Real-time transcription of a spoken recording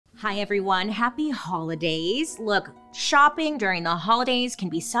Hi everyone, happy holidays. Look, shopping during the holidays can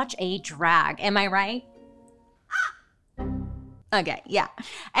be such a drag, am I right? Okay, yeah.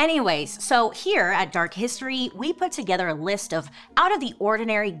 Anyways, so here at Dark History, we put together a list of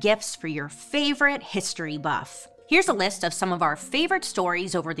out-of-the-ordinary gifts for your favorite history buff. Here's a list of some of our favorite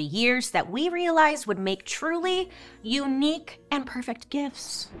stories over the years that we realized would make truly unique and perfect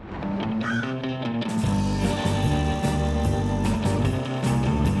gifts.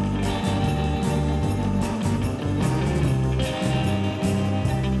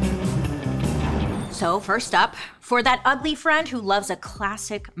 So first up, for that ugly friend who loves a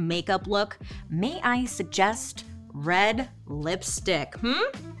classic makeup look, may I suggest red lipstick, In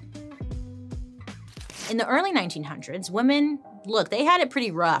the early 1900s, women, look, they had it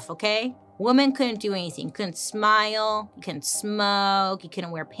pretty rough, okay? Women couldn't do anything. You couldn't smile, you couldn't smoke, you couldn't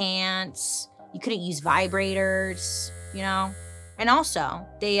wear pants, you couldn't use vibrators, you know? And also,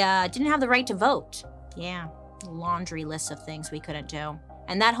 they didn't have the right to vote. Yeah, laundry list of things we couldn't do.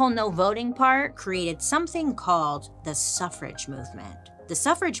 And that whole no voting part created something called the suffrage movement. The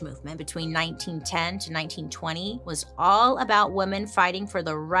suffrage movement between 1910 to 1920 was all about women fighting for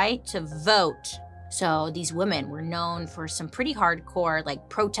the right to vote. So these women were known for some pretty hardcore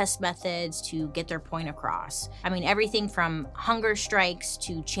protest methods to get their point across. I mean, everything from hunger strikes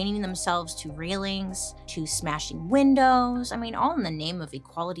to chaining themselves to railings to smashing windows. I mean, all in the name of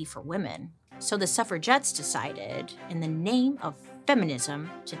equality for women. So the suffragettes decided, in the name of feminism,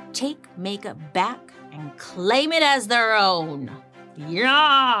 to take makeup back and claim it as their own.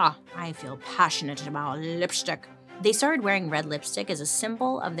 Yeah! I feel passionate about lipstick. They started wearing red lipstick as a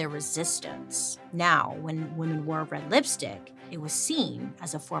symbol of their resistance. Now, when women wore red lipstick, it was seen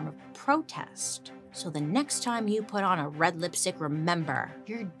as a form of protest. So the next time you put on a red lipstick, remember,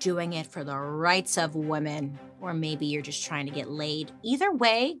 you're doing it for the rights of women. Or maybe you're just trying to get laid. Either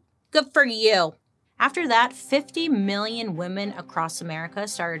way, good for you. After that, 50 million women across America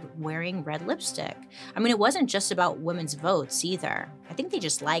started wearing red lipstick. I mean, it wasn't just about women's votes either. I think they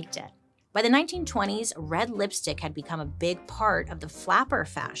just liked it. By the 1920s, red lipstick had become a big part of the flapper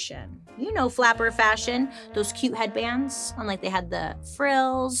fashion. You know flapper fashion, those cute headbands, they had the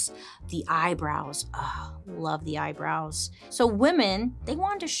frills, the eyebrows. Oh, love the eyebrows. So women, they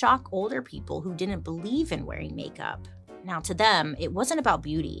wanted to shock older people who didn't believe in wearing makeup. Now, to them, it wasn't about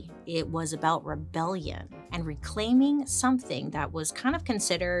beauty. It was about rebellion and reclaiming something that was kind of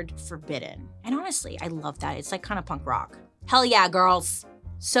considered forbidden. And honestly, I love that. It's kind of punk rock. Hell yeah, girls.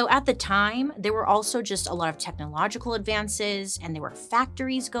 So at the time, there were also just a lot of technological advances and there were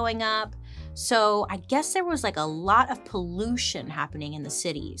factories going up. So I guess there was a lot of pollution happening in the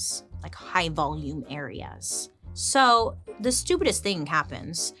cities, high volume areas. So the stupidest thing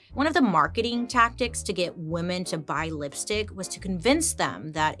happens. One of the marketing tactics to get women to buy lipstick was to convince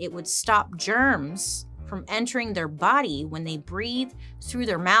them that it would stop germs from entering their body when they breathe through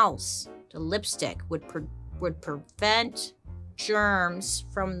their mouths. The lipstick would prevent germs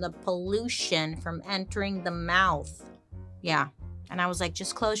from the pollution from entering the mouth. Yeah, and I was like,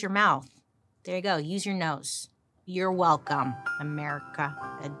 just close your mouth. There you go, use your nose. You're welcome, America.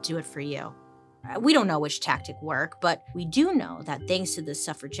 I'd do it for you. We don't know which tactic worked, but we do know that thanks to the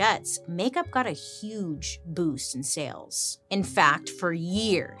suffragettes, makeup got a huge boost in sales. In fact, for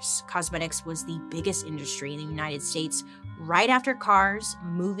years, cosmetics was the biggest industry in the United States, right after cars,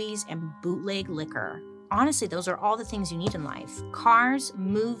 movies, and bootleg liquor. Honestly, those are all the things you need in life. Cars,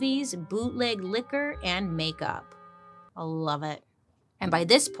 movies, bootleg liquor, and makeup. I love it. And by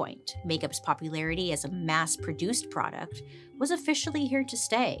this point, makeup's popularity as a mass-produced product was officially here to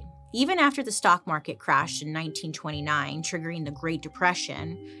stay. Even after the stock market crashed in 1929, triggering the Great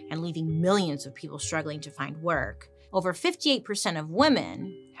Depression and leaving millions of people struggling to find work, over 58% of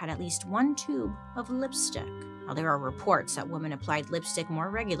women had at least one tube of lipstick. Now, there are reports that women applied lipstick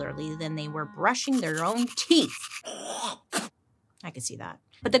more regularly than they were brushing their own teeth. I could see that.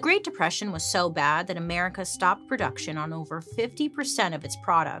 But the Great Depression was so bad that America stopped production on over 50% of its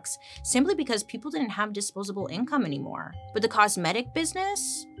products simply because people didn't have disposable income anymore. But the cosmetic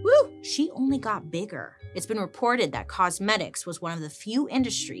business, she only got bigger. It's been reported that cosmetics was one of the few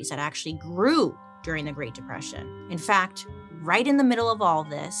industries that actually grew during the Great Depression. In fact, right in the middle of all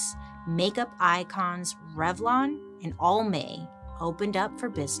this, makeup icons Revlon and Almay opened up for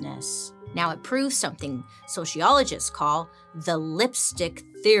business. Now, it proves something sociologists call the lipstick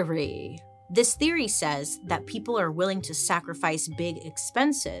theory. This theory says that people are willing to sacrifice big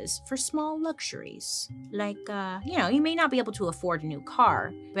expenses for small luxuries. You may not be able to afford a new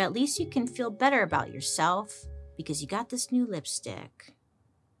car, but at least you can feel better about yourself because you got this new lipstick.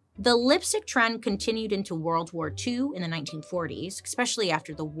 The lipstick trend continued into World War II in the 1940s, especially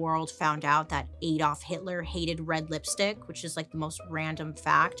after the world found out that Adolf Hitler hated red lipstick, which is like the most random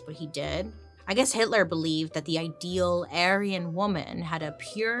fact, but he did. I guess Hitler believed that the ideal Aryan woman had a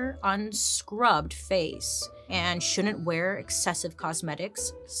pure, unscrubbed face and shouldn't wear excessive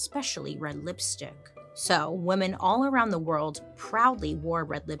cosmetics, especially red lipstick. So, women all around the world proudly wore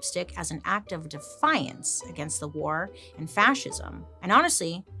red lipstick as an act of defiance against the war and fascism. And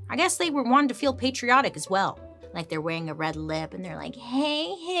honestly, I guess they wanted to feel patriotic as well. Like they're wearing a red lip and they're like,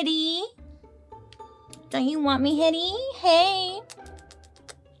 hey, Hitty. Don't you want me, Hitty? Hey.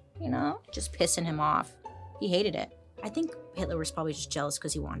 You know, just pissing him off. He hated it. I think Hitler was probably just jealous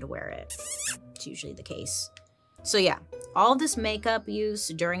because he wanted to wear it. It's usually the case. So yeah, all of this makeup use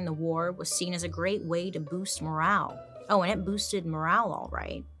during the war was seen as a great way to boost morale. Oh, and it boosted morale all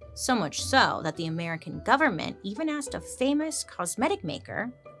right. So much so that the American government even asked a famous cosmetic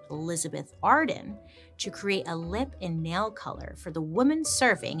maker, Elizabeth Arden, to create a lip and nail color for the women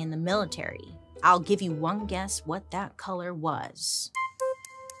serving in the military. I'll give you one guess what that color was.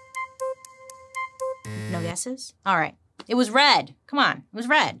 No guesses? All right. It was red. Come on. It was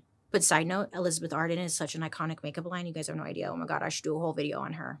red. But side note, Elizabeth Arden is such an iconic makeup line. You guys have no idea. Oh my God, I should do a whole video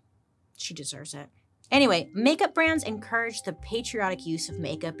on her. She deserves it. Anyway, makeup brands encouraged the patriotic use of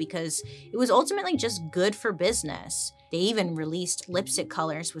makeup because it was ultimately just good for business. They even released lipstick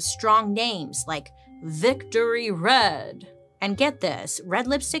colors with strong names like Victory Red. And get this, red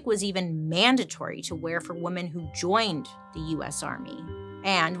lipstick was even mandatory to wear for women who joined the US Army.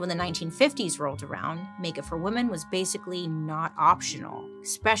 And when the 1950s rolled around, makeup for women was basically not optional,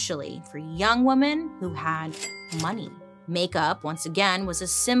 especially for young women who had money. Makeup, once again, was a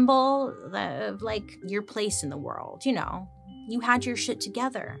symbol of like your place in the world, you know. You had your shit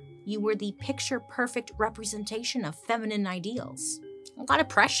together. You were the picture-perfect representation of feminine ideals. A lot of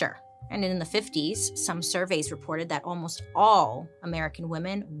pressure. And in the 50s, some surveys reported that almost all American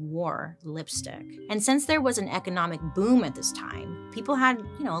women wore lipstick. And since there was an economic boom at this time, people had,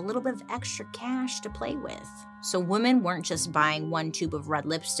 you know, a little bit of extra cash to play with. So women weren't just buying one tube of red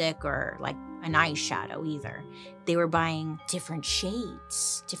lipstick or like an eyeshadow either. They were buying different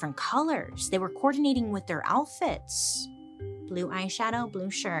shades, different colors. They were coordinating with their outfits. Blue eyeshadow, blue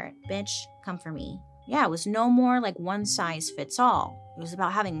shirt. Bitch, come for me. Yeah, it was no more like one size fits all. It was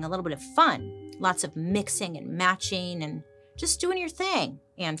about having a little bit of fun. Lots of mixing and matching and just doing your thing.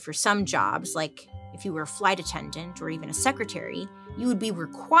 And for some jobs, like if you were a flight attendant or even a secretary, you would be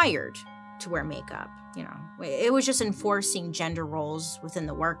required to wear makeup. You know, it was just enforcing gender roles within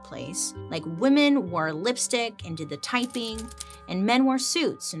the workplace. Like women wore lipstick and did the typing, and men wore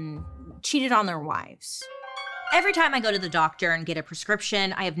suits and cheated on their wives. Every time I go to the doctor and get a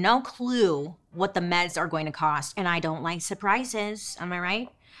prescription, I have no clue what the meds are going to cost, and I don't like surprises, am I right?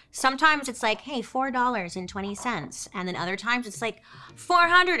 Sometimes it's like, hey, $4.20, and then other times it's like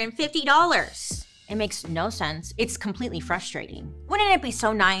 $450. It makes no sense. It's completely frustrating. Wouldn't it be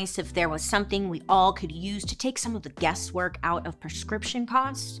so nice if there was something we all could use to take some of the guesswork out of prescription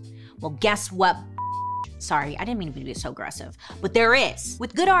costs? Well, guess what? Sorry, I didn't mean to be so aggressive, but there is.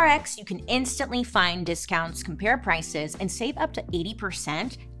 With GoodRx, you can instantly find discounts, compare prices, and save up to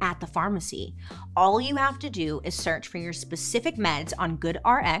 80% at the pharmacy. All you have to do is search for your specific meds on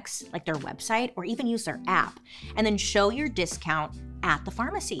GoodRx, like their website, or even use their app, and then show your discount at the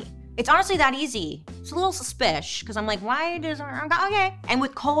pharmacy. It's honestly that easy. It's a little suspicious, because I'm like, why does okay. And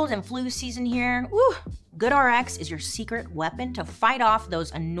with cold and flu season here, woo, GoodRx is your secret weapon to fight off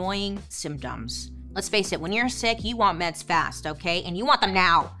those annoying symptoms. Let's face it, when you're sick, you want meds fast, okay? And you want them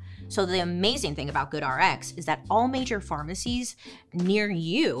now. So the amazing thing about GoodRx is that all major pharmacies near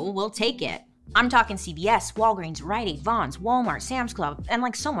you will take it. I'm talking CVS, Walgreens, Rite Aid, Vons, Walmart, Sam's Club, and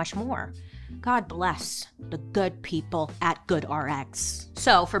like so much more. God bless the good people at GoodRx.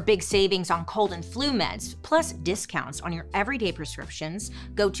 So for big savings on cold and flu meds, plus discounts on your everyday prescriptions,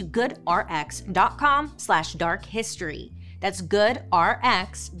 go to goodrx.com/darkhistory. That's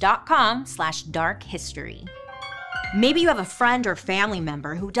goodrx.com/darkhistory. Maybe you have a friend or family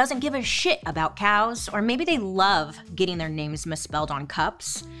member who doesn't give a shit about cows, or maybe they love getting their names misspelled on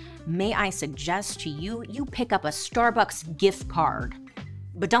cups. May I suggest to you, you pick up a Starbucks gift card.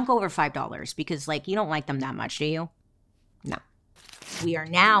 But don't go over $5 because like you don't like them that much, do you? No. We are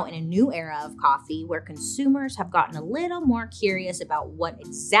now in a new era of coffee where consumers have gotten a little more curious about what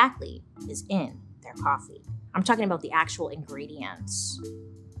exactly is in their coffee. I'm talking about the actual ingredients,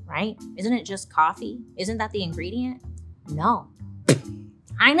 right? Isn't it just coffee? Isn't that the ingredient? No.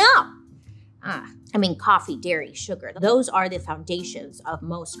 I know. I mean, coffee, dairy, sugar. Those are the foundations of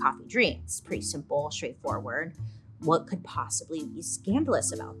most coffee drinks. Pretty simple, straightforward. What could possibly be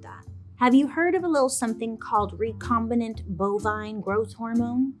scandalous about that? Have you heard of a little something called recombinant bovine growth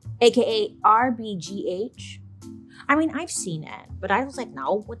hormone, aka RBGH? I mean, I've seen it, but I was like,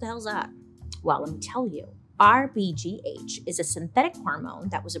 no, what the hell's that? Well, let me tell you. RBGH is a synthetic hormone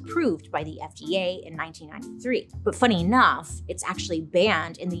that was approved by the FDA in 1993. But funny enough, it's actually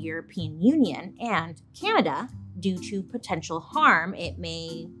banned in the European Union and Canada due to potential harm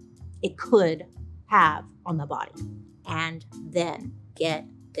it could have on the body. And then get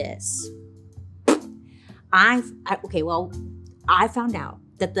this. I found out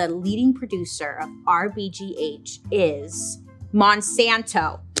that the leading producer of RBGH is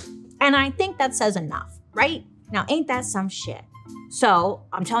Monsanto. And I think that says enough, right? Now, ain't that some shit? So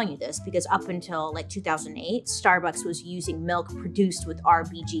I'm telling you this because up until like 2008, Starbucks was using milk produced with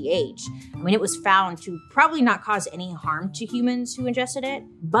RBGH. I mean, it was found to probably not cause any harm to humans who ingested it,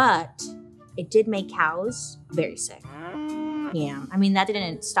 but it did make cows very sick. Yeah, I mean, that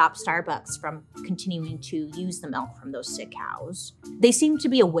didn't stop Starbucks from continuing to use the milk from those sick cows. They seemed to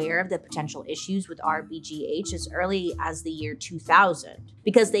be aware of the potential issues with RBGH as early as the year 2000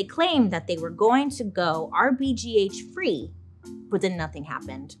 because they claimed that they were going to go RBGH free, but then nothing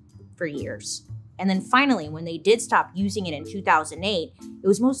happened for years. And then finally, when they did stop using it in 2008, it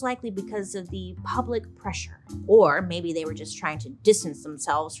was most likely because of the public pressure. Or maybe they were just trying to distance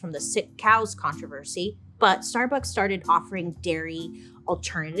themselves from the sick cows controversy. But Starbucks started offering dairy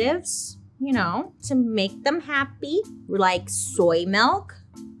alternatives, to make them happy, like soy milk.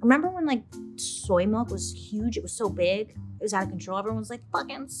 Remember when like soy milk was huge? It was so big. It was out of control. Everyone was like,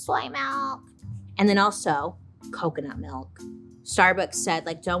 fucking soy milk. And then also coconut milk. Starbucks said,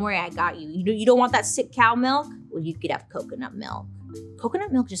 like, don't worry, I got you. You don't want that sick cow milk? Well, you could have coconut milk.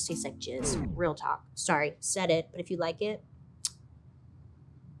 Coconut milk just tastes like jizz. Real talk. Sorry, said it. But if you like it,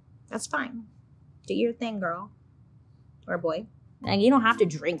 that's fine. Do your thing, girl. Or boy. And you don't have to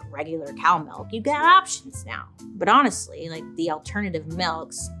drink regular cow milk. You've got options now. But honestly, like the alternative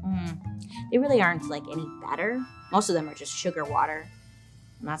milks, they really aren't like any better. Most of them are just sugar water.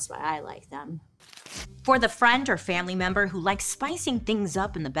 And that's why I like them. For the friend or family member who likes spicing things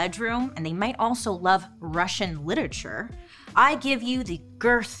up in the bedroom, and they might also love Russian literature, I give you the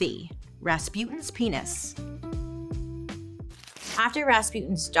girthy RASPUTIN'S penis. After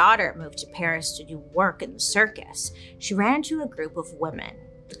Rasputin's daughter moved to Paris to do work in the circus, she ran into a group of women,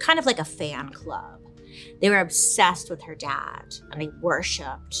 kind of like a fan club. They were obsessed with her dad, and they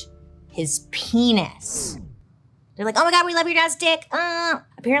worshipped his penis. They're like, oh my God, we love your dad's dick.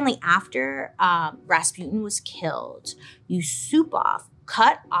 Apparently after Rasputin was killed, Yusupov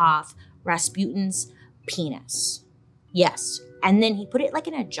cut off Rasputin's penis. Yes. And then he put it like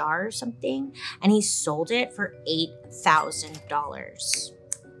in a jar or something, and he sold it for $8,000.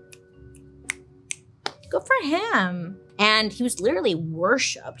 Good for him. And he was literally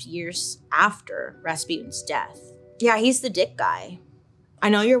worshipped years after Rasputin's death. Yeah, he's the dick guy. I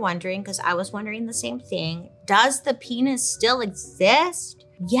know you're wondering, because I was wondering the same thing. Does the penis still exist?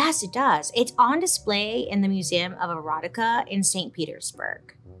 Yes, it does. It's on display in the Museum of Erotica in St.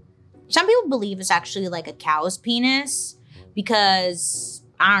 Petersburg. Some people believe it's actually like a cow's penis because,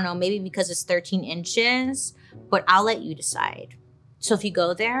 I don't know, maybe because it's 13 inches, but I'll let you decide. So if you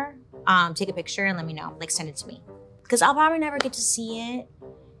go there, take a picture and let me know, like send it to me. Because I'll probably never get to see it.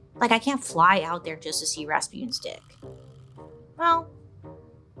 Like I can't fly out there just to see Rasputin's dick. Well,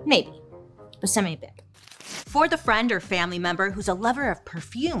 maybe, but send me a pic. For the friend or family member who's a lover of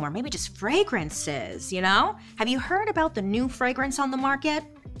perfume or maybe just fragrances, Have you heard about the new fragrance on the market?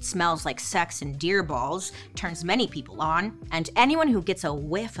 It smells like sex and deer balls, turns many people on, and anyone who gets a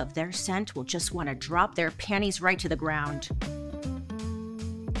whiff of their scent will just want to drop their panties right to the ground.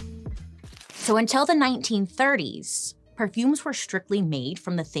 So until the 1930s, perfumes were strictly made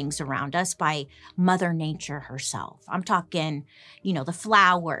from the things around us by Mother Nature herself. I'm talking, the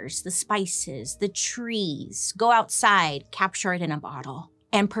flowers, the spices, the trees. Go outside, capture it in a bottle.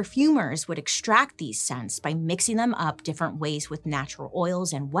 And perfumers would extract these scents by mixing them up different ways with natural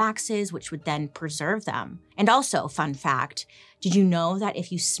oils and waxes, which would then preserve them. And also, fun fact, did you know that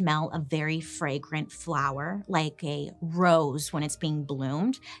if you smell a very fragrant flower, like a rose when it's being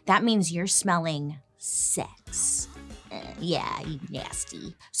bloomed, that means you're smelling sex? Yeah, you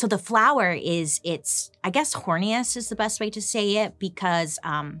nasty. So the flower is horniest is the best way to say it because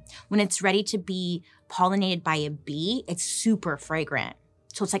when it's ready to be pollinated by a bee, it's super fragrant.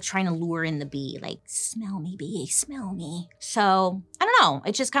 So it's like trying to lure in the bee, like, smell me, bee, smell me. So, I don't know.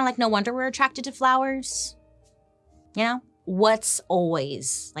 It's just kind of like no wonder we're attracted to flowers. What's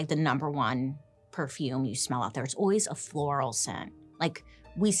always like the number one perfume you smell out there? It's always a floral scent. Like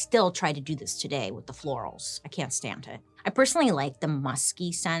We still try to do this today with the florals. I can't stand it. I personally like the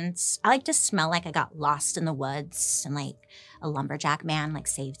musky scents. I like to smell like I got lost in the woods and like a lumberjack man like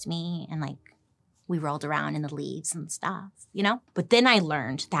saved me and like we rolled around in the leaves and stuff, you know? But then I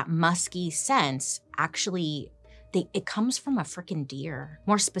learned that musky scents actually, it comes from a freaking deer.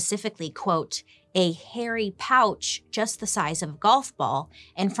 More specifically, quote, a hairy pouch just the size of a golf ball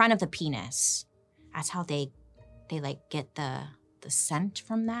in front of the penis. That's how they like get the scent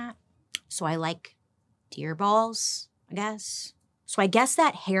from that. So I like deer balls, I guess. So I guess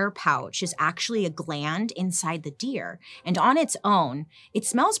that hair pouch is actually a gland inside the deer. And on its own, it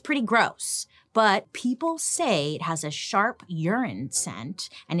smells pretty gross. But people say it has a sharp urine scent.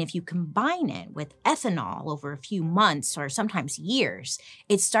 And if you combine it with ethanol over a few months or sometimes years,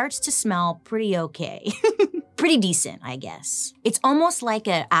 it starts to smell pretty okay. Pretty decent, I guess. It's almost like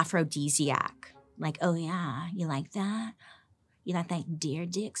an aphrodisiac. Like, oh yeah, you like that? You like that deer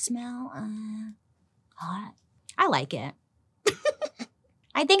dick smell? Hot. I like it.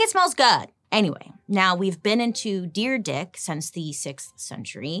 I think it smells good. Anyway, now we've been into deer dick since the 6th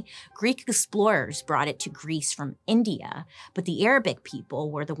century. Greek explorers brought it to Greece from India, but the Arabic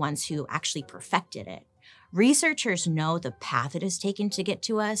people were the ones who actually perfected it. Researchers know the path it has taken to get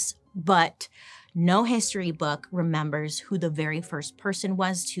to us, but no history book remembers who the very first person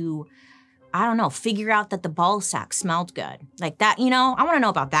was to, I don't know, figure out that the ball sack smelled good. Like that, you know, I want to know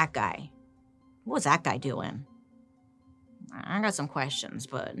about that guy. What was that guy doing? I got some questions,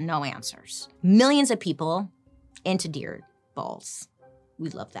 but no answers. Millions of people into deer balls. We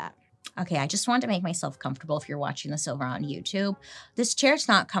love that. Okay, I just wanted to make myself comfortable if you're watching this over on YouTube. This chair's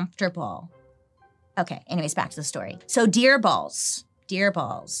not comfortable. Okay, anyways, back to the story. So deer balls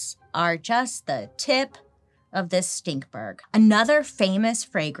are just the tip of this stinkberg. Another famous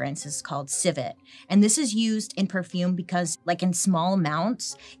fragrance is called civet, and this is used in perfume because, like in small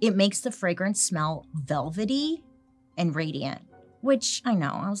amounts, it makes the fragrance smell velvety and radiant, which I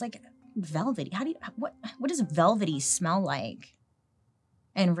know. I was like, velvety? What does velvety smell like?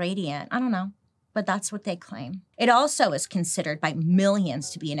 And radiant? I don't know, but that's what they claim. It also is considered by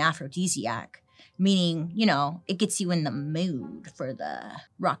millions to be an aphrodisiac, meaning, you know, it gets you in the mood for the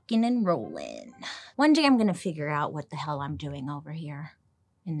rockin' and rollin'. One day I'm gonna figure out what the hell I'm doing over here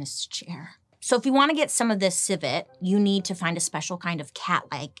in this chair. So if you wanna get some of this civet, you need to find a special kind of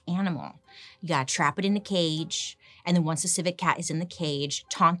cat-like animal. You gotta trap it in a cage, and then once the civet cat is in the cage,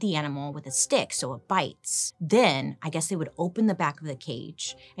 taunt the animal with a stick so it bites. Then, I guess they would open the back of the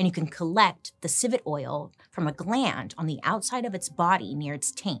cage, and you can collect the civet oil from a gland on the outside of its body near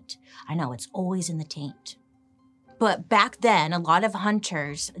its taint. I know, it's always in the taint. But back then, a lot of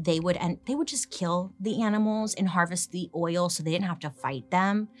hunters, they would just kill the animals and harvest the oil so they didn't have to fight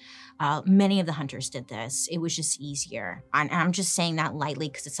them. Many of the hunters did this. It was just easier. And I'm just saying that lightly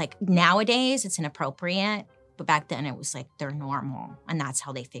because it's like nowadays it's inappropriate. But back then it was like they're normal, and that's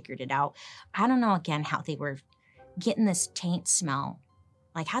how they figured it out. I don't know, again, how they were getting this taint smell.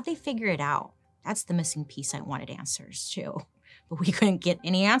 Like, how'd they figure it out? That's the missing piece I wanted answers to, but we couldn't get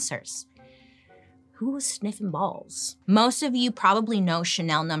any answers. Who was sniffing balls? Most of you probably know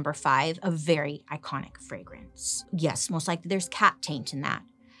Chanel No. 5, a very iconic fragrance. Yes, most likely there's cat taint in that.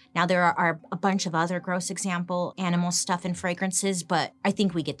 Now there are a bunch of other gross example animal stuff and fragrances, but I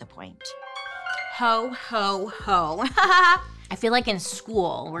think we get the point. Ho, ho, ho. I feel like in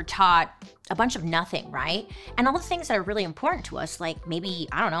school, we're taught a bunch of nothing, right? And all the things that are really important to us, like maybe,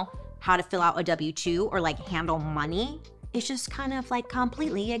 I don't know, how to fill out a W-2 or like handle money, is just kind of like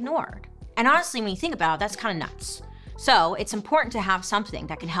completely ignored. And honestly, when you think about it, that's kind of nuts. So it's important to have something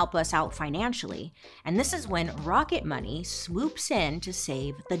that can help us out financially. And this is when Rocket Money swoops in to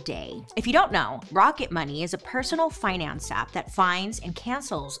save the day. If you don't know, Rocket Money is a personal finance app that finds and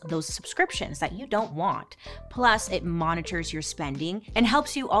cancels those subscriptions that you don't want. Plus, it monitors your spending and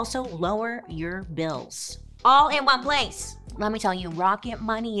helps you also lower your bills. All in one place. Let me tell you, Rocket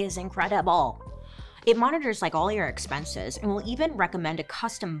Money is incredible. It monitors like all your expenses and will even recommend a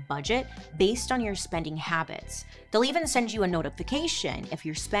custom budget based on your spending habits. They'll even send you a notification if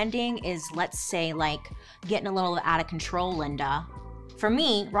your spending is, let's say, like getting a little out of control, Linda. For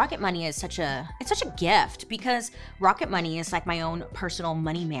me, Rocket Money is such a gift because Rocket Money is like my own personal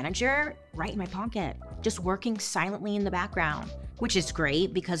money manager right in my pocket, just working silently in the background. Which is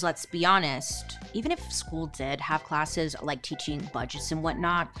great because let's be honest, even if school did have classes like teaching budgets and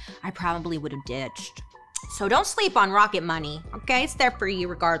whatnot, I probably would have ditched. So don't sleep on Rocket Money, okay? It's there for you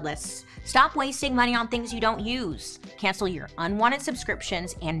regardless. Stop wasting money on things you don't use. Cancel your unwanted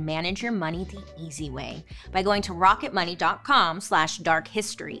subscriptions and manage your money the easy way by going to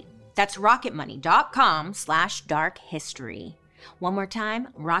rocketmoney.com/darkhistory. That's rocketmoney.com/darkhistory. One more time,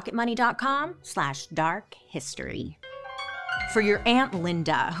 rocketmoney.com/darkhistory. For your Aunt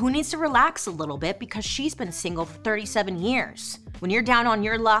Linda, who needs to relax a little bit because she's been single for 37 years. When you're down on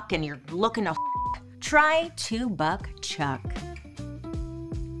your luck and you're looking to try $2 Chuck.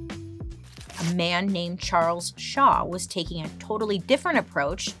 A man named Charles Shaw was taking a totally different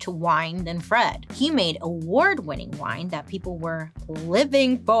approach to wine than Fred. He made award-winning wine that people were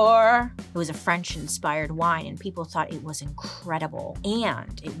living for. It was a French-inspired wine, and people thought it was incredible.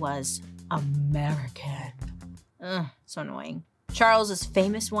 And it was American. Ugh, so annoying. Charles's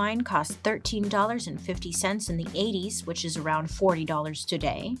famous wine cost $13.50 in the 80s, which is around $40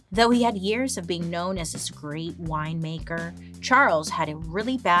 today. Though he had years of being known as this great winemaker, Charles had a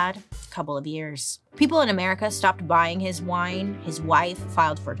really bad couple of years. People in America stopped buying his wine, his wife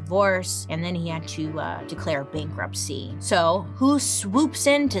filed for divorce, and then he had to declare bankruptcy. So, who swoops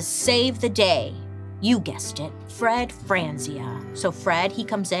in to save the day? You guessed it, Fred Franzia. So Fred, he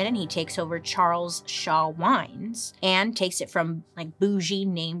comes in and he takes over Charles Shaw Wines and takes it from like bougie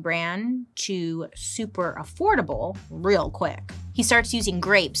name brand to super affordable real quick. He starts using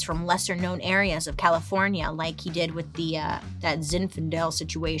grapes from lesser known areas of California like he did with the that Zinfandel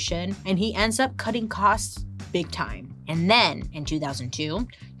situation, and he ends up cutting costs big time. And then, in 2002,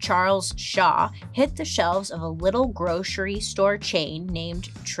 Charles Shaw hit the shelves of a little grocery store chain named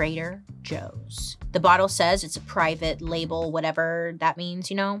Trader Joe's. The bottle says it's a private label, whatever that means,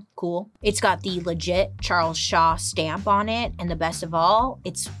 you know, cool. It's got the legit Charles Shaw stamp on it, and the best of all,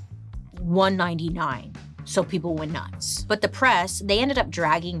 it's $1.99. So people went nuts. But the press, they ended up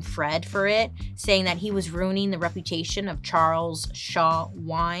dragging Fred for it, saying that he was ruining the reputation of Charles Shaw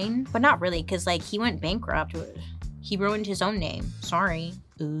Wine. But not really, because like he went bankrupt. He ruined his own name. Sorry.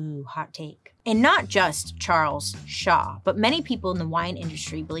 Ooh, hot take. And not just Charles Shaw, but many people in the wine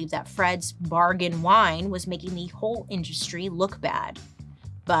industry believe that Fred's bargain wine was making the whole industry look bad.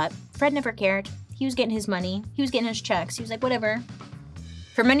 But Fred never cared. He was getting his money. He was getting his checks. He was like, whatever.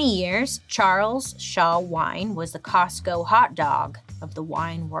 For many years, Charles Shaw Wine was the Costco hot dog of the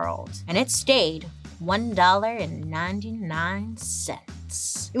wine world, and it stayed $1.99.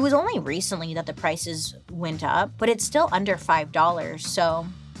 It was only recently that the prices went up, but it's still under $5, so,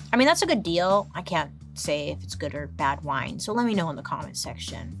 I mean, that's a good deal. I can't say if it's good or bad wine, so let me know in the comments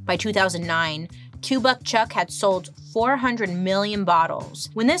section. By 2009, $2 Chuck had sold 400 million bottles.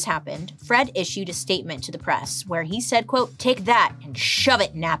 When this happened, Fred issued a statement to the press where he said, quote, "Take that and shove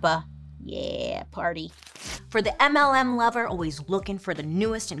it, Napa." Yeah, party. For the MLM lover always looking for the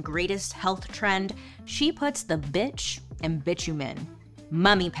newest and greatest health trend, she puts the bitch in bitumen.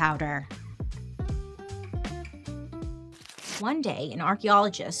 Mummy powder. One day, an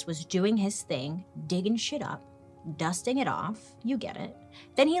archaeologist was doing his thing, digging shit up, dusting it off, you get it.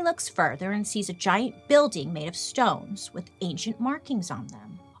 Then he looks further and sees a giant building made of stones with ancient markings on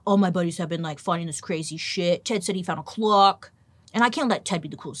them. All my buddies have been like finding this crazy shit. Ted said he found a clock. And I can't let Ted be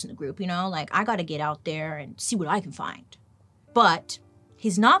the coolest in the group, you know? Like, I gotta get out there and see what I can find. But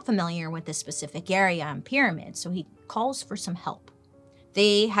he's not familiar with this specific area and pyramid, so he calls for some help.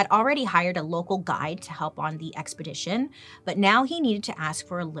 They had already hired a local guide to help on the expedition, but now he needed to ask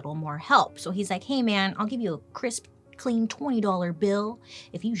for a little more help. So he's like, hey man, I'll give you a crisp, clean $20 bill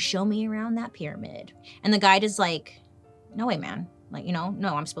if you show me around that pyramid. And the guide is like, no way, man. Like, you know,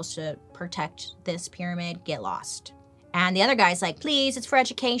 no, I'm supposed to protect this pyramid, get lost. And the other guy's like, please, it's for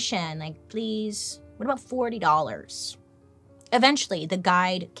education. Like, please, what about $40? Eventually, the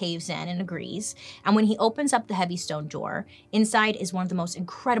guide caves in and agrees. And when he opens up the heavy stone door, inside is one of the most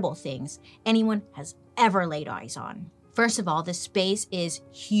incredible things anyone has ever laid eyes on. First of all, the space is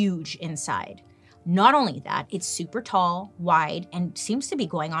huge inside. Not only that, it's super tall, wide, and seems to be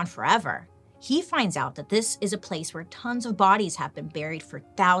going on forever. He finds out that this is a place where tons of bodies have been buried for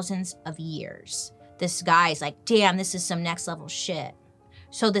thousands of years. This guy's like, damn, this is some next level shit.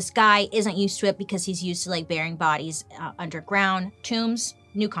 So this guy isn't used to it because he's used to like burying bodies underground. Tombs,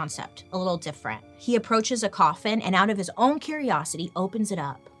 new concept, a little different. He approaches a coffin and out of his own curiosity opens it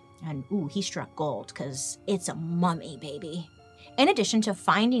up. And ooh, he struck gold because it's a mummy, baby. In addition to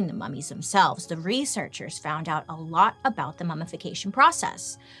finding the mummies themselves, the researchers found out a lot about the mummification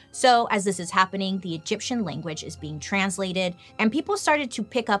process. So as this is happening, the Egyptian language is being translated and people started to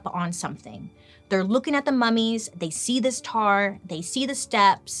pick up on something. They're looking at the mummies, they see this tar, they see the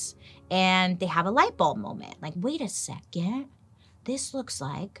steps, and they have a light bulb moment. Like, wait a second, this looks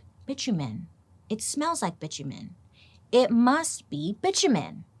like bitumen. It smells like bitumen. It must be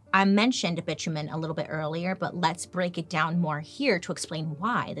bitumen. I mentioned bitumen a little bit earlier, but let's break it down more here to explain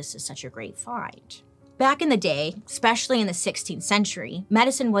why this is such a great find. Back in the day, especially in the 16th century,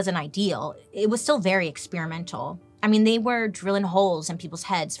 medicine wasn't ideal. It was still very experimental. I mean, they were drilling holes in people's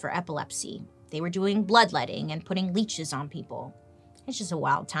heads for epilepsy. They were doing bloodletting and putting leeches on people. It's just a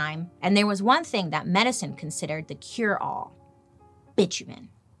wild time. And there was one thing that medicine considered the cure-all: bitumen.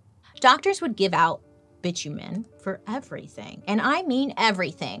 Doctors would give out bitumen for everything. And I mean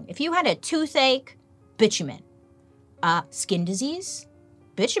everything. If you had a toothache, bitumen. Skin disease,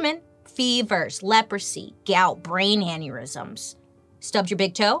 bitumen. Fevers, leprosy, gout, brain aneurysms. Stubbed your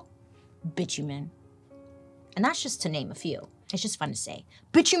big toe? Bitumen. And that's just to name a few. It's just fun to say.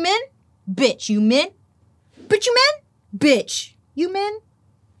 Bitumen? Bitch, you men? Bitumen? Bitch, you men?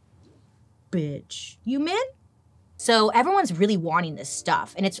 Bitch, you men? So everyone's really wanting this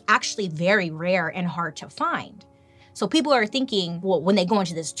stuff, and it's actually very rare and hard to find. So people are thinking, well, when they go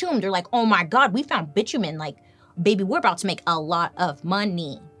into this tomb, they're like, oh my God, we found bitumen. Like, baby, we're about to make a lot of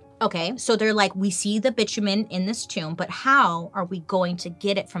money. Okay, so they're like, we see the bitumen in this tomb, but how are we going to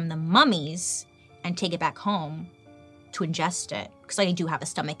get it from the mummies and take it back home to ingest it? Because I do have a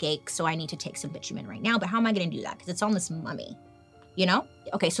stomach ache, so I need to take some bitumen right now, but how am I gonna do that? Because it's on this mummy, you know?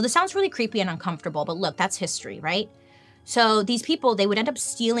 Okay, so this sounds really creepy and uncomfortable, but look, that's history, right? So these people, they would end up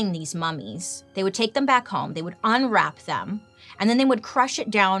stealing these mummies. They would take them back home, they would unwrap them, and then they would crush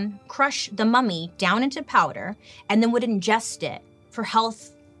the mummy down into powder, and then would ingest it for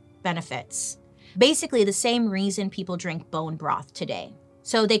health benefits. Basically the same reason people drink bone broth today.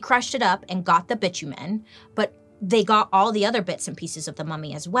 So they crushed it up and got the bitumen, but they got all the other bits and pieces of the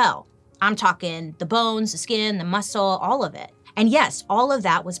mummy as well. I'm talking the bones, the skin, the muscle, all of it. And yes, all of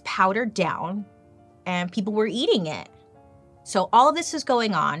that was powdered down and people were eating it. So all of this is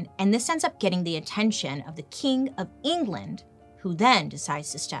going on, and this ends up getting the attention of the King of England, who then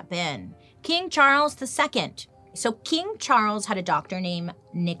decides to step in. King Charles II. So King Charles had a doctor named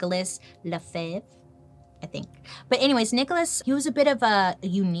Nicholas Lefebvre, I think. But anyways, Nicholas, he was a bit of a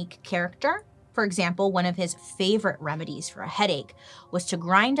unique character. For example, one of his favorite remedies for a headache was to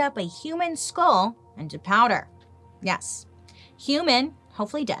grind up a human skull into powder. Yes, human,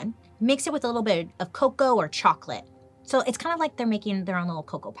 hopefully dead, mix it with a little bit of cocoa or chocolate. So it's kind of like they're making their own little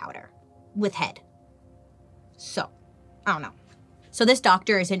cocoa powder with head. So, I don't know. So this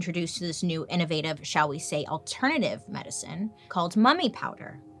doctor is introduced to this new innovative, shall we say, alternative medicine called mummy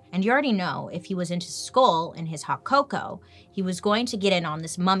powder. And you already know, if he was into skull and his hot cocoa, he was going to get in on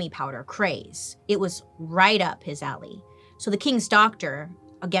this mummy powder craze. It was right up his alley. So the king's doctor,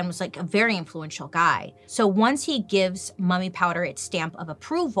 again, was like a very influential guy. So once he gives mummy powder its stamp of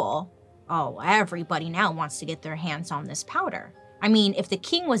approval, oh, everybody now wants to get their hands on this powder. I mean, if the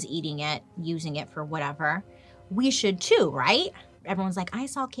king was eating it, using it for whatever, we should too, right? Everyone's like, I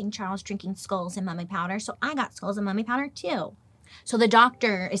saw King Charles drinking skulls and mummy powder, so I got skulls and mummy powder too. So the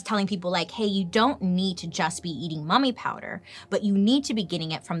doctor is telling people like, hey, you don't need to just be eating mummy powder, but you need to be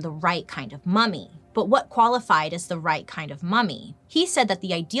getting it from the right kind of mummy. But what qualified as the right kind of mummy? He said that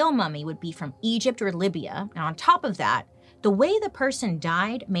the ideal mummy would be from Egypt or Libya. And on top of that, the way the person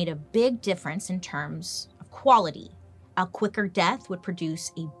died made a big difference in terms of quality. A quicker death would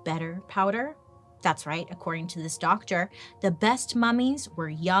produce a better powder. That's right, according to this doctor, the best mummies were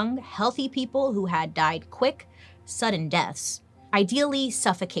young, healthy people who had died quick, sudden deaths. Ideally,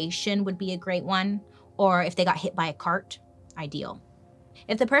 suffocation would be a great one, or if they got hit by a cart, ideal.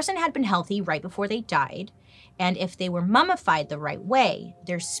 If the person had been healthy right before they died, and if they were mummified the right way,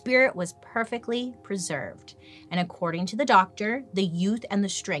 their spirit was perfectly preserved. And according to the doctor, the youth and the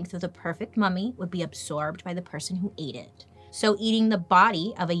strength of the perfect mummy would be absorbed by the person who ate it. So eating the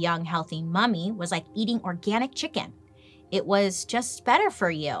body of a young, healthy mummy was like eating organic chicken. It was just better for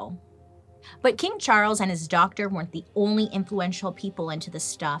you. But King Charles and his doctor weren't the only influential people into this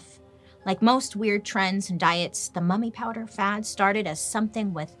stuff. Like most weird trends and diets, the mummy powder fad started as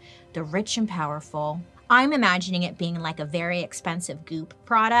something with the rich and powerful. I'm imagining it being like a very expensive goop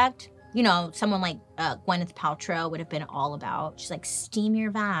product. You know, someone like Gwyneth Paltrow would have been all about. She's like, steam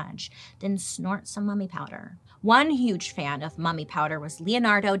your vag, then snort some mummy powder. One huge fan of mummy powder was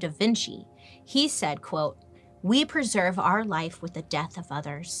Leonardo da Vinci. He said, quote, "We preserve our life with the death of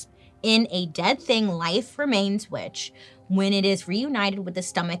others. In a dead thing, life remains, which, when it is reunited with the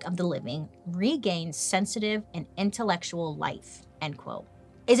stomach of the living, regains sensitive and intellectual life," end quote.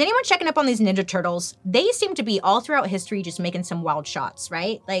 Is anyone checking up on these Ninja Turtles? They seem to be all throughout history just making some wild shots,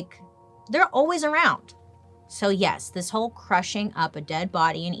 right? Like, they're always around. So yes, this whole crushing up a dead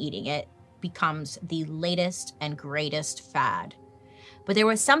body and eating it becomes the latest and greatest fad. But there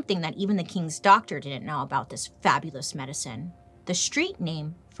was something that even the king's doctor didn't know about this fabulous medicine. The street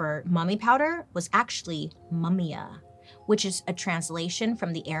name for mummy powder was actually mumia, which is a translation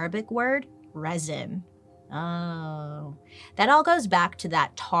from the Arabic word resin. Oh, that all goes back to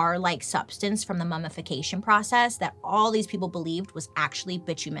that tar-like substance from the mummification process that all these people believed was actually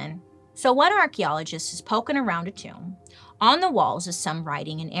bitumen. So one archaeologist is poking around a tomb. On the walls is some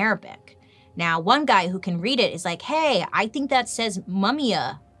writing in Arabic. Now, one guy who can read it is like, hey, I think that says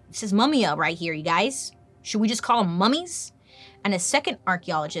mummia. It says mummia right here, you guys. Should we just call them mummies? And a second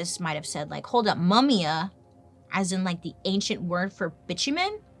archaeologist might have said, like, hold up, mummia, as in like the ancient word for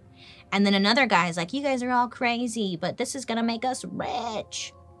bitumen? And then another guy is like, you guys are all crazy, but this is gonna make us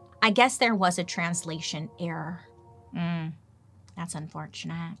rich. I guess there was a translation error. That's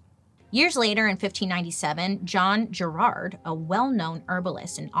unfortunate. Years later, in 1597, John Gerard, a well-known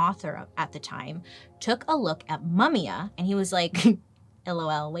herbalist and author at the time, took a look at mummia, and he was like,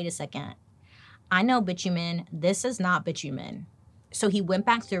 LOL, wait a second. I know bitumen, this is not bitumen. So he went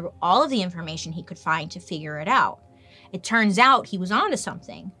back through all of the information he could find to figure it out. It turns out he was onto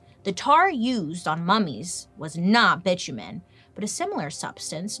something. The tar used on mummies was not bitumen, but a similar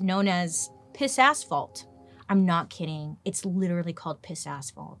substance known as piss asphalt. I'm not kidding. It's literally called piss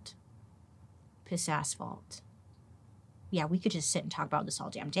asphalt. Piss asphalt. Yeah, we could just sit and talk about this all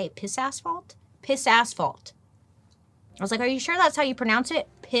damn day. Piss asphalt? Piss asphalt. I was like, are you sure that's how you pronounce it?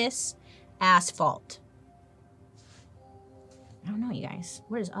 Piss asphalt. I don't know, you guys.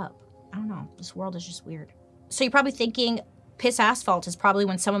 What is up? I don't know. This world is just weird. So you're probably thinking piss asphalt is probably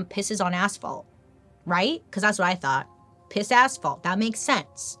when someone pisses on asphalt, right? Because that's what I thought. Piss asphalt. That makes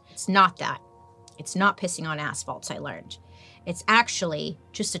sense. It's not that. It's not pissing on asphalts, I learned. It's actually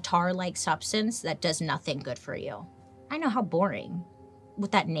just a tar-like substance that does nothing good for you. I know, how boring. With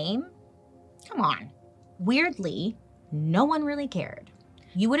that name? Come on. Weirdly, no one really cared.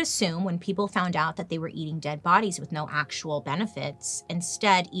 You would assume when people found out that they were eating dead bodies with no actual benefits,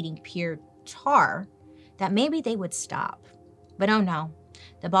 instead eating pure tar, that maybe they would stop. But oh no,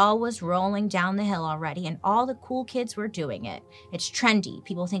 the ball was rolling down the hill already and all the cool kids were doing it. It's trendy.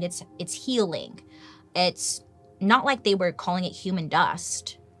 People think it's healing. It's not like they were calling it human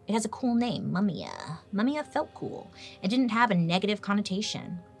dust. It has a cool name, mummia. Mummia felt cool. It didn't have a negative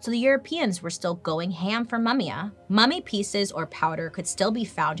connotation. So the Europeans were still going ham for mummia. Mummy pieces or powder could still be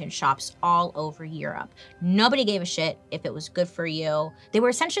found in shops all over Europe. Nobody gave a shit if it was good for you. They were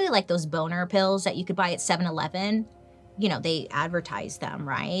essentially like those boner pills that you could buy at 7-Eleven. You know, they advertise them,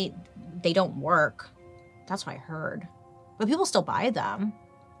 right? They don't work. That's what I heard. But people still buy them.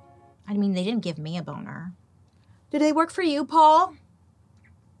 I mean, they didn't give me a boner. Did they work for you, Paul?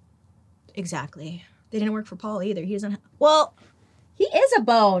 Exactly. They didn't work for Paul either. He doesn't. Well, he is a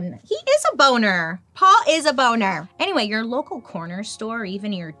bone. He is a boner. Paul is a boner. Anyway, your local corner store, or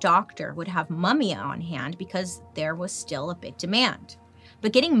even your doctor, would have mummia on hand because there was still a big demand.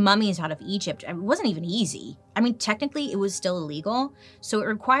 But getting mummies out of Egypt, it wasn't even easy. I mean, technically it was still illegal. So it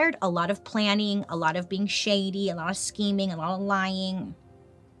required a lot of planning, a lot of being shady, a lot of scheming, a lot of lying.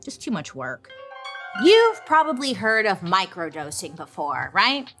 Just too much work. You've probably heard of microdosing before,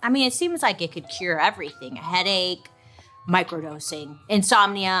 right? I mean, it seems like it could cure everything. A headache, microdosing.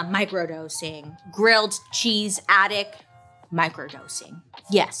 Insomnia, microdosing. Grilled cheese addict, microdosing.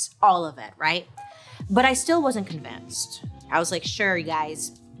 Yes, all of it, right? But I still wasn't convinced. I was like, sure, you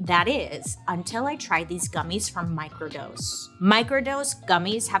guys, that is, until I tried these gummies from Microdose. Microdose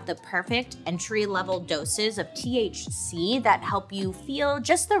gummies have the perfect entry-level doses of THC that help you feel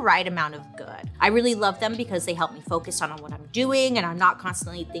just the right amount of good. I really love them because they help me focus on what I'm doing and I'm not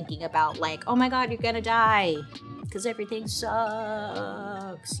constantly thinking about like, oh my God, you're gonna die because everything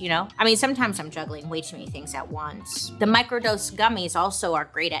sucks, you know? I mean, sometimes I'm juggling way too many things at once. The Microdose gummies also are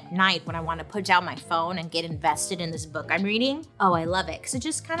great at night when I want to put down my phone and get invested in this book I'm reading. Oh, I love it because it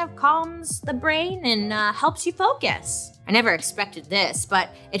just kind of calms the brain and helps you focus. I never expected this, but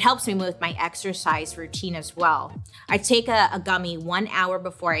it helps me with my exercise routine as well. I take a gummy 1 hour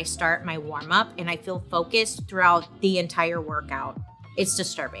before I start my warm-up and I feel focused throughout the entire workout. It's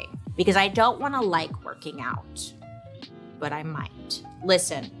disturbing because I don't want to like working out, but I might.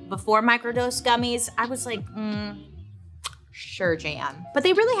 Listen, before Microdose gummies, I was like, sure, Jan. But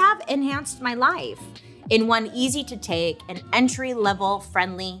they really have enhanced my life in one easy to take and entry-level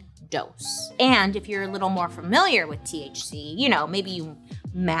friendly dose. And if you're a little more familiar with THC, you know, maybe you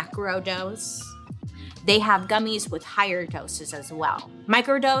macro dose, they have gummies with higher doses as well.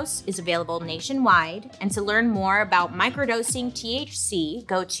 Microdose is available nationwide, and to learn more about microdosing THC,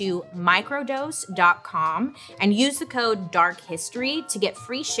 go to microdose.com and use the code DARKHISTORY to get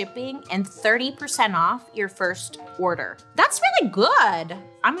free shipping and 30% off your first order. That's really good.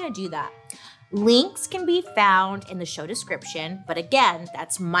 I'm gonna do that. Links can be found in the show description, but again,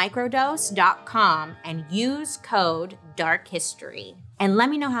 that's microdose.com and use code DARKHISTORY. And let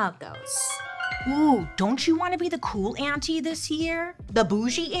me know how it goes. Ooh, don't you want to be the cool auntie this year? The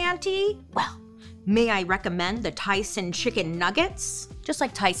bougie auntie? Well, may I recommend the Tyson chicken nuggets? Just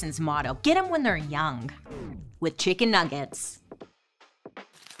like Tyson's motto, get them when they're young. With chicken nuggets.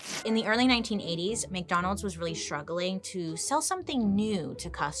 In the early 1980s, McDonald's was really struggling to sell something new to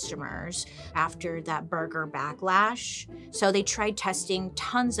customers after that burger backlash. So they tried testing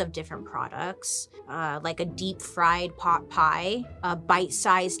tons of different products, like a deep fried pot pie, a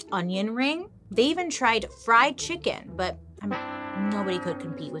bite-sized onion ring. They even tried fried chicken, but nobody could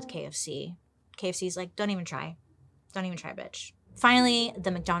compete with KFC. KFC's like, don't even try. Don't even try, bitch. Finally,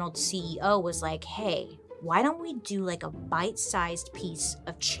 the McDonald's CEO was like, hey, why don't we do like a bite-sized piece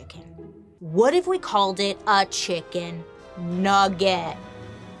of chicken? What if we called it a chicken nugget,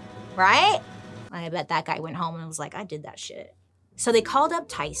 right? I bet that guy went home and was like, I did that shit. So they called up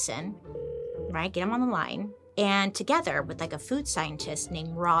Tyson, right? Get him on the line. And together with like a food scientist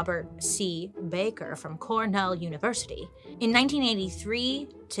named Robert C. Baker from Cornell University, in 1983,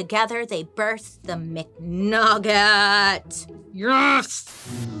 together they birthed the McNugget. Yes!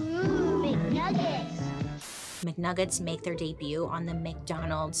 McNuggets. McNuggets make their debut on the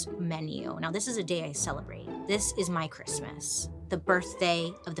McDonald's menu. Now, this is a day I celebrate. This is my Christmas, the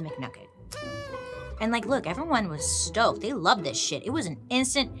birthday of the McNugget. And like, look, everyone was stoked. They loved this shit. It was an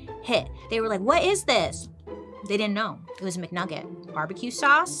instant hit. They were like, what is this? They didn't know. It was a McNugget. Barbecue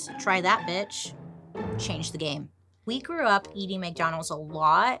sauce? Try that, bitch. Changed the game. We grew up eating McDonald's a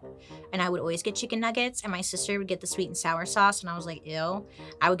lot, and I would always get chicken nuggets, and my sister would get the sweet and sour sauce, and I was like, ew.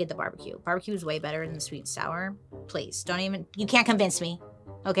 I would get the barbecue. Barbecue is way better than the sweet and sour. Please, you can't convince me,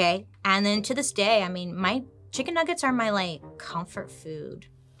 okay? And then to this day, I mean, my chicken nuggets are my, like, comfort food.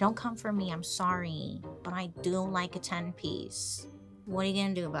 Don't come for me, I'm sorry, but I do like a 10-piece. What are you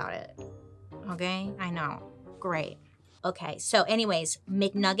gonna do about it? Okay, I know, great. Okay, so anyways,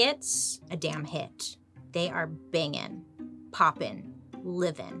 McNuggets, a damn hit. They are banging, popping,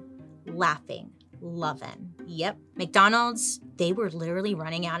 living, laughing, loving. Yep. McDonald's, they were literally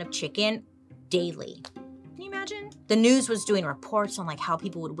running out of chicken daily. Can you imagine? The news was doing reports on like how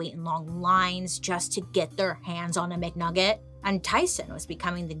people would wait in long lines just to get their hands on a McNugget. And Tyson was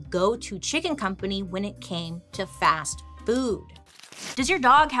becoming the go-to chicken company when it came to fast food. Does your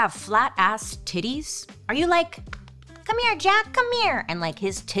dog have flat-ass titties? Are you like, come here, Jack, come here, and like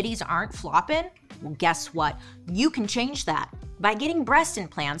his titties aren't flopping? Well, guess what? You can change that by getting breast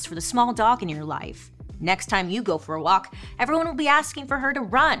implants for the small dog in your life. Next time you go for a walk, everyone will be asking for her to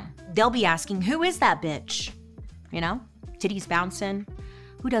run. They'll be asking, who is that bitch? You know, titties bouncing.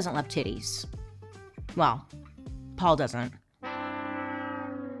 Who doesn't love titties? Well, Paul doesn't.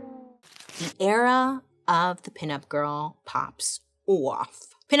 The era of the pinup girl pops off.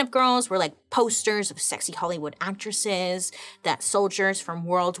 Pinup girls were like posters of sexy Hollywood actresses that soldiers from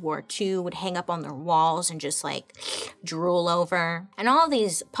World War II would hang up on their walls and just like drool over. And all of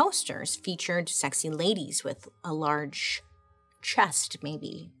these posters featured sexy ladies with a large chest,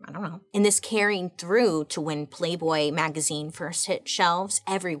 maybe, I don't know. And this carried through to when Playboy magazine first hit shelves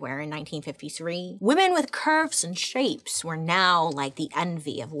everywhere in 1953. Women with curves and shapes were now like the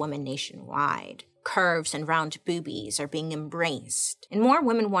envy of women nationwide. Curves and round boobies are being embraced. And more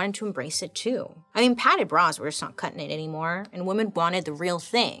women wanted to embrace it too. I mean, padded bras were just not cutting it anymore, and women wanted the real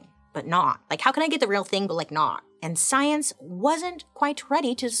thing, but not. Like, how can I get the real thing, but like not? And science wasn't quite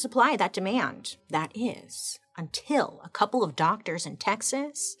ready to supply that demand. That is, until a couple of doctors in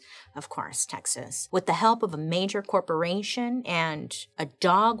Texas, of course, Texas, with the help of a major corporation and a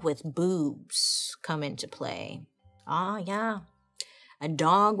dog with boobs come into play. Ah, yeah, a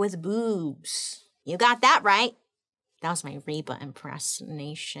dog with boobs. You got that right. That was my Reba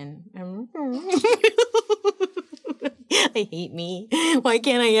impersonation. I hate me. Why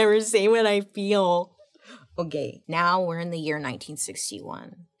can't I ever say what I feel? Okay, now we're in the year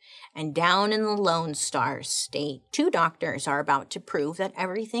 1961. And down in the Lone Star State, two doctors are about to prove that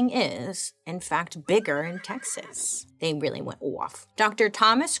everything is, in fact, bigger in Texas. They really went off. Dr.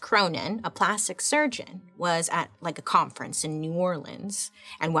 Thomas Cronin, a plastic surgeon, was at like a conference in New Orleans.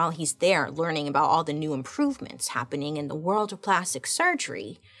 And while he's there learning about all the new improvements happening in the world of plastic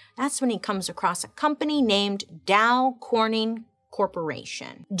surgery, that's when he comes across a company named Dow Corning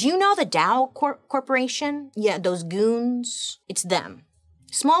Corporation. Do you know the Dow Corporation? Yeah, those goons. It's them.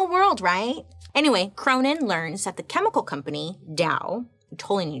 Small world, right? Anyway, Cronin learns that the chemical company, Dow, I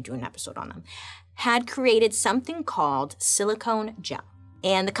totally need to do an episode on them, had created something called silicone gel.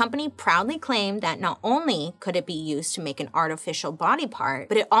 And the company proudly claimed that not only could it be used to make an artificial body part,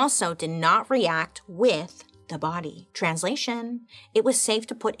 but it also did not react with the body. Translation, it was safe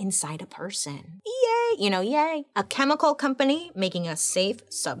to put inside a person. yay. A chemical company making a safe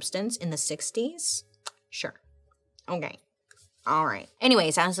substance in the 60s? Sure. Okay. All right.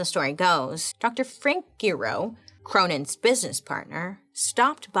 Anyways, as the story goes, Dr. Frank Giro, Cronin's business partner,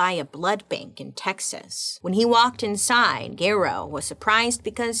 stopped by a blood bank in Texas. When he walked inside, Giro was surprised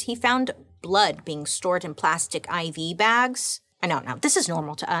because he found blood being stored in plastic IV bags. I know, now this is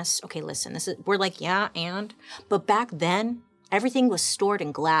normal to us. Okay, listen, we're like, yeah, and? But back then, everything was stored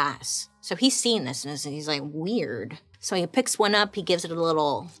in glass. So he's seen this and he's like, weird. So he picks one up, he gives it a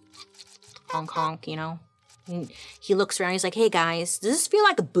little honk honk, And he looks around, he's like, hey guys, does this feel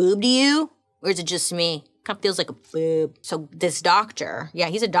like a boob to you? Or is it just me? Kind of feels like a boob. So this doctor, yeah,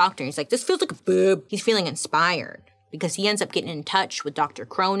 he's a doctor. He's like, this feels like a boob. He's feeling inspired because he ends up getting in touch with Dr.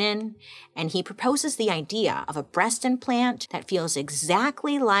 Cronin, and he proposes the idea of a breast implant that feels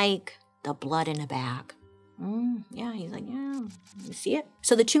exactly like the blood in a bag. Yeah, he's like, yeah, you see it?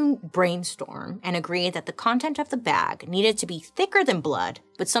 So the two brainstorm and agree that the content of the bag needed to be thicker than blood,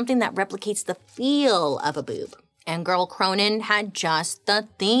 but something that replicates the feel of a boob. And girl Cronin had just the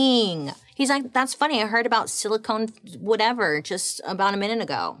thing. He's like, that's funny, I heard about silicone whatever just about a minute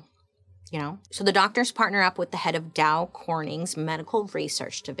ago. So the doctors partner up with the head of Dow Corning's medical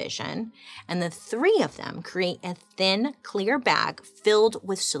research division, and the three of them create a thin, clear bag filled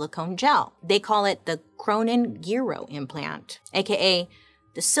with silicone gel. They call it the Cronin-Giro implant, aka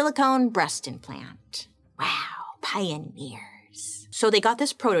the silicone breast implant. Wow, pioneers. So they got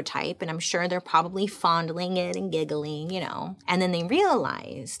this prototype, and I'm sure they're probably fondling it and giggling, And then they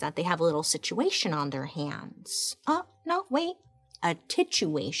realize that they have a little situation on their hands. Oh, no, wait. A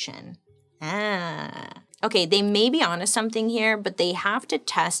tituation. Okay, they may be onto something here, but they have to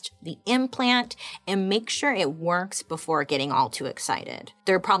test the implant and make sure it works before getting all too excited.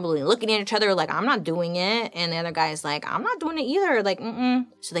 They're probably looking at each other like, I'm not doing it. And the other guy's like, I'm not doing it either. Like,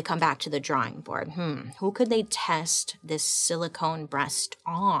 So they come back to the drawing board. Who could they test this silicone breast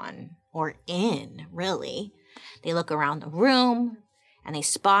on or in, really? They look around the room and they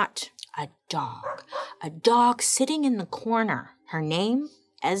spot a dog sitting in the corner. Her name?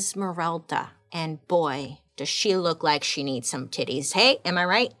 Esmeralda. And boy, does she look like she needs some titties. Hey, am I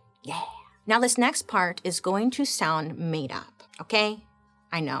right? Yeah. Now this next part is going to sound made up, okay?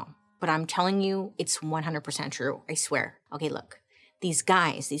 I know, but I'm telling you, it's 100% true, I swear. Okay, look, these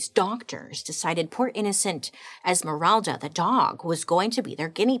guys, these doctors decided poor innocent Esmeralda, the dog, was going to be their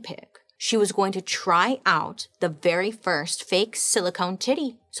guinea pig. She was going to try out the very first fake silicone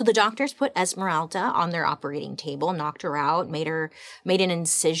titty. So the doctors put Esmeralda on their operating table, knocked her out, made an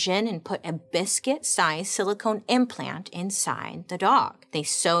incision, and put a biscuit-sized silicone implant inside the dog. They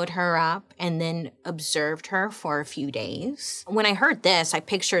sewed her up and then observed her for a few days. When I heard this, I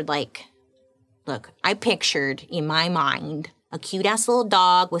pictured in my mind a cute-ass little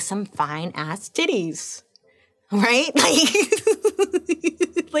dog with some fine-ass titties. Right?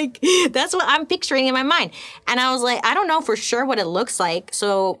 Like, that's what I'm picturing in my mind. And I was like, I don't know for sure what it looks like.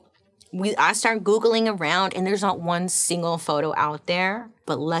 So I start Googling around, and there's not one single photo out there.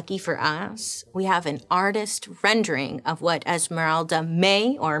 But lucky for us, we have an artist rendering of what Esmeralda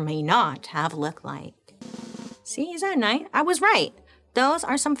may or may not have looked like. See, is that nice? I was right. Those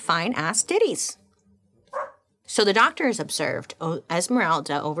are some fine-ass titties. So the doctors observed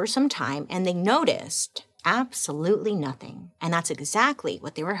Esmeralda over some time, and they noticed absolutely nothing. And that's exactly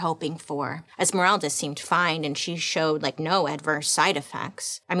what they were hoping for. Esmeralda seemed fine, and she showed no adverse side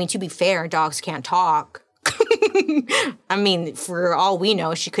effects. I mean, to be fair, dogs can't talk. I mean, for all we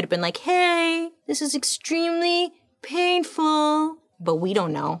know, she could have been like, hey, this is extremely painful. But we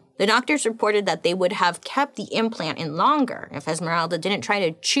don't know. The doctors reported that they would have kept the implant in longer if Esmeralda didn't try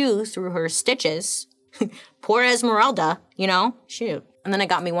to chew through her stitches. Poor Esmeralda, shoot. And then it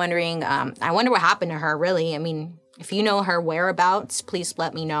got me wondering, I wonder what happened to her, really. I mean, if you know her whereabouts, please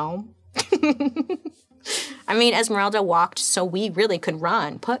let me know. I mean, Esmeralda walked so we really could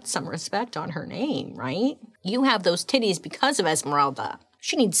run. Put some respect on her name, right? You have those titties because of Esmeralda.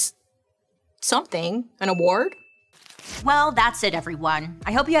 She needs something, an award. Well, that's it, everyone.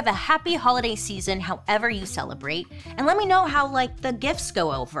 I hope you have a happy holiday season however you celebrate, and let me know how, the gifts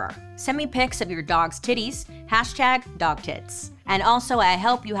go over. Send me pics of your dog's titties, #dogtits. And also, I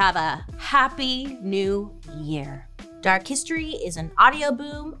hope you have a happy new year. Dark History is an Audio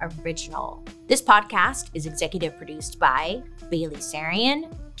Boom original. This podcast is executive produced by Bailey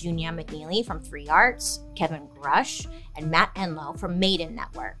Sarian, Junia McNeely from 3 Arts, Kevin Grush, and Matt Enlow from Maiden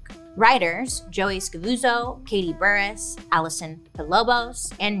Network. Writers, Joey Scavuzzo, Katie Burris, Allison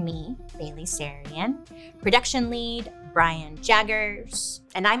Pilobos, and me, Bailey Sarian. Production lead, Brian Jaggers.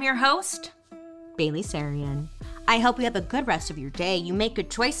 And I'm your host, Bailey Sarian. I hope you have a good rest of your day. You make good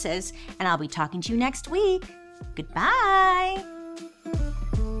choices, and I'll be talking to you next week. Goodbye.